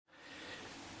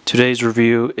Today's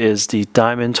review is the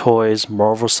Diamond Toys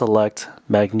Marvel Select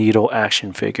Magneto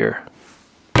action figure.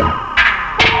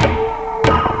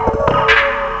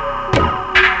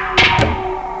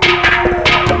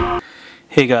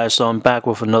 Hey guys, so I'm back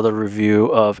with another review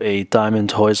of a Diamond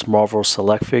Toys Marvel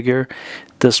Select figure.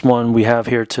 This one we have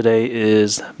here today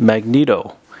is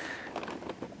Magneto.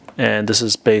 And this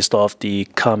is based off the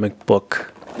comic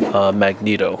book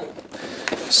Magneto.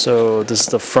 So this is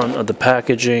the front of the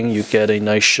packaging. You get a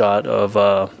nice shot of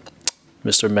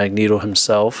Mr. Magneto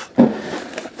himself.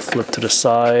 Flip to the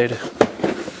side.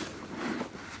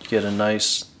 You get a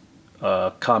nice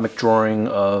comic drawing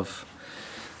of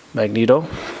Magneto.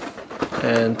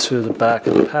 And to the back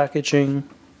of the packaging,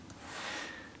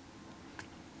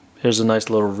 here's a nice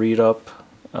little read up.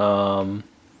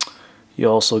 You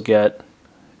also get,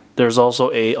 there's also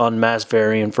a unmasked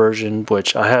variant version,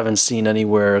 which I haven't seen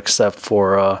anywhere except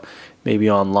for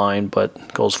maybe online,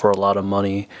 but goes for a lot of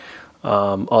money.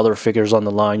 Other figures on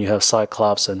the line, you have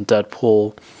Cyclops and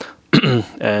Deadpool,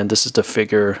 and this is the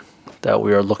figure that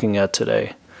we are looking at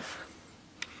today.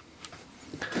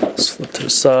 Let's flip to the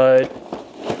side.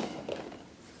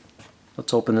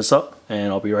 Let's open this up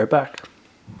and I'll be right back.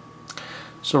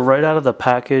 So right out of the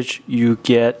package you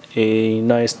get a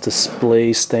nice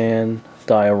display stand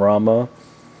diorama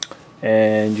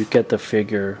and you get the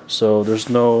figure. So there's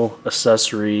no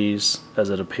accessories as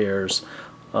it appears.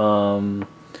 So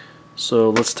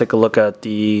let's take a look at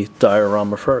the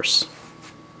diorama first.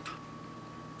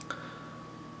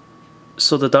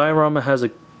 So the diorama has a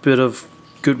bit of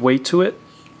good weight to it.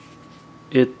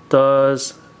 It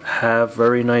does have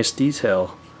very nice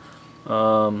detail.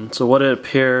 So what it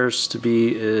appears to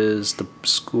be is the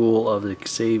school of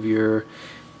Xavier,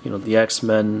 the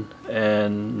X-Men,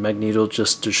 and Magneto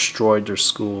just destroyed their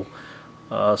school.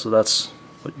 So that's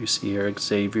what you see here,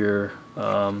 Xavier.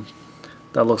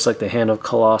 That looks like the hand of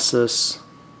Colossus,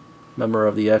 member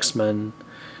of the X-Men.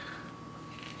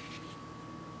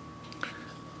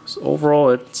 So overall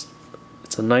it's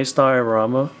a nice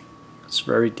diorama. It's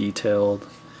very detailed.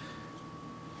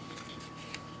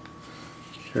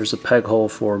 Here's a peg hole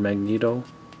for Magneto.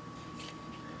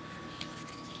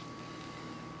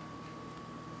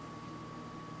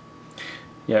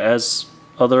 Yeah, as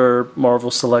other Marvel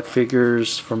Select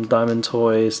figures from Diamond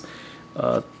Toys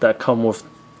that come with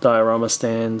diorama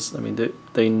stands, I mean,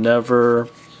 they never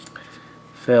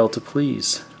fail to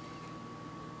please.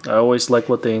 I always like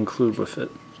what they include with it.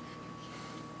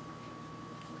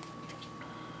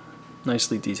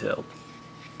 Nicely detailed,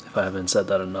 if I haven't said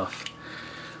that enough.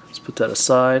 Let's put that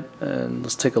aside and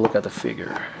let's take a look at the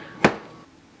figure.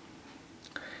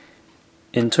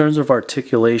 In terms of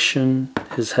articulation,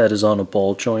 his head is on a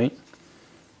ball joint.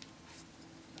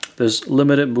 There's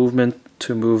limited movement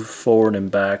to move forward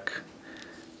and back,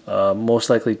 most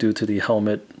likely due to the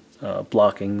helmet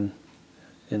blocking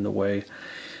in the way.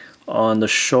 On the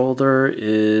shoulder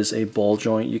is a ball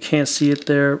joint. You can't see it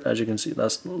there, as you can see.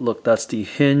 That's the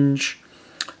hinge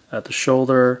at the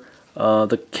shoulder.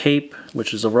 The cape,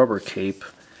 which is a rubber cape,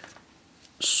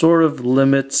 sort of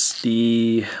limits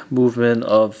the movement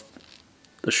of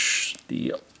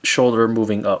the shoulder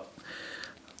moving up.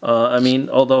 I mean,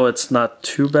 although it's not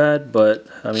too bad, but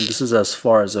I mean, this is as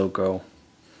far as it'll go.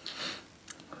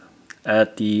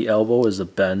 At the elbow is a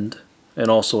bend and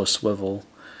also a swivel.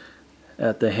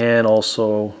 At the hand,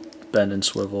 also bend and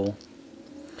swivel.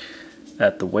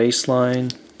 At the waistline,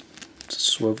 it's a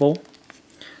swivel.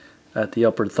 At the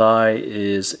upper thigh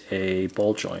is a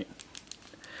ball joint.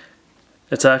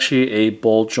 It's actually a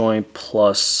ball joint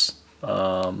plus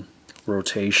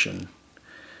rotation.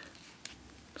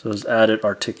 So there's added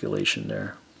articulation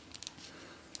there.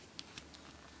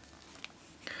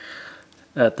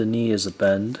 At the knee is a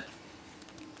bend.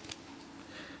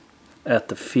 At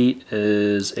the feet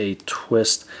is a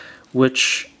twist,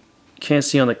 which you can't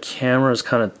see on the camera. It's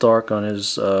kind of dark on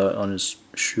his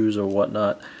shoes or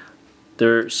whatnot.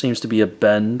 There seems to be a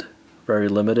bend, very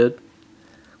limited.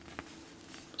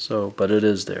 So, but it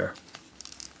is there.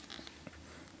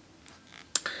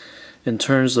 In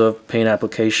terms of paint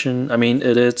application, I mean,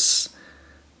 it's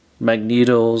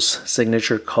Magneto's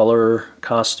signature color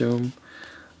costume,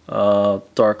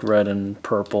 dark red and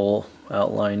purple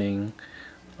outlining.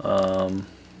 I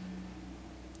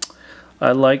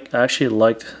actually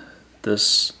liked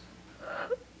this.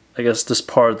 I guess this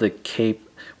part of the cape,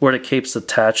 where the cape's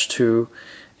attached to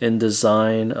in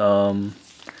design. I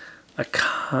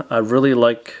really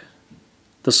like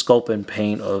the sculpt and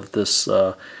paint of this,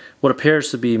 what appears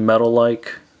to be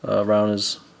metal-like around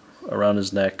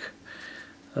his neck.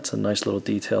 That's a nice little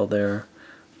detail there.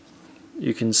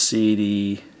 You can see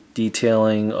the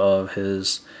detailing of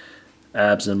his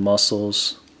abs and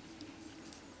muscles.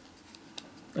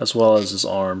 as well as his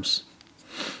arms.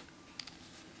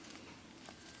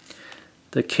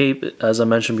 The cape, as I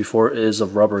mentioned before, is a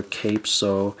rubber cape,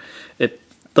 so it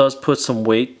does put some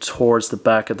weight towards the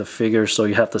back of the figure, so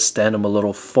you have to stand him a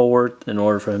little forward in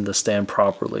order for him to stand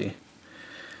properly.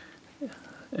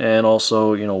 And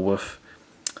also, you know, with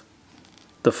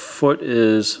the foot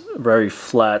is very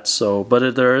flat, so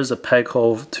there is a peg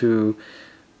hole to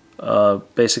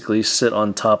basically sit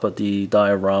on top of the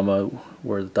diorama,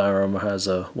 where the diorama has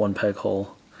a one peg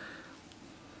hole.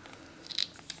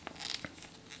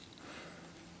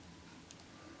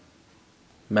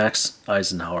 Max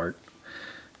Eisenhardt,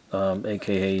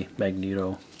 aka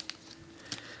Magneto.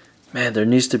 Man, there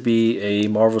needs to be a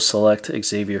Marvel Select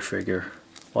Xavier figure.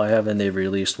 Why haven't they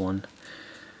released one?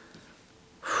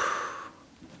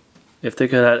 If they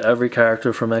could add every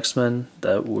character from X-Men,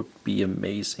 that would be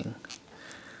amazing.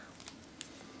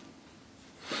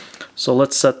 So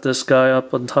let's set this guy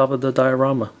up on top of the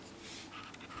diorama.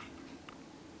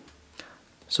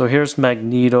 So here's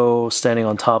Magneto standing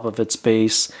on top of its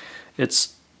base. It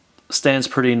stands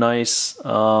pretty nice,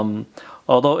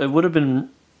 although it would have been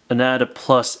an added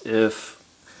plus if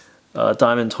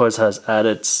Diamond Toys had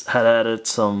added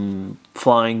some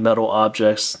flying metal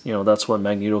objects. You know, that's what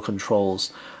Magneto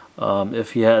controls.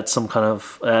 If he had some kind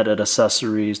of added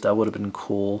accessories, that would have been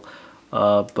cool.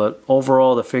 But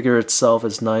overall, the figure itself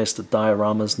is nice. The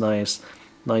diorama is nice.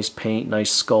 Nice paint,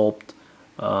 nice sculpt.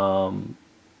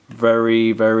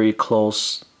 Very, very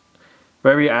close.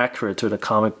 Very accurate to the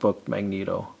comic book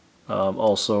Magneto.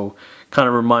 Also, kind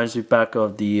of reminds me back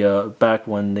of the back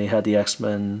when they had the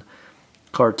X-Men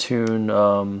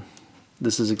cartoon.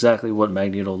 This is exactly what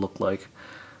Magneto looked like.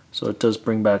 So it does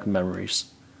bring back memories.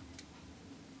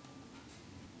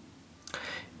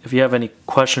 If you have any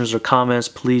questions or comments,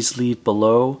 please leave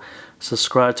below.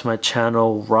 Subscribe to my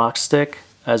channel Rockstick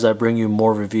as I bring you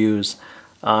more reviews.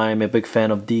 I'm a big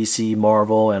fan of DC,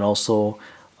 Marvel, and also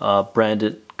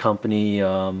branded company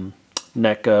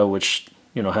NECA, which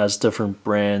has different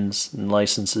brands and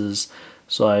licenses.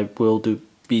 So I will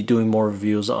be doing more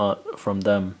reviews from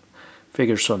them,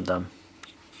 figures from them.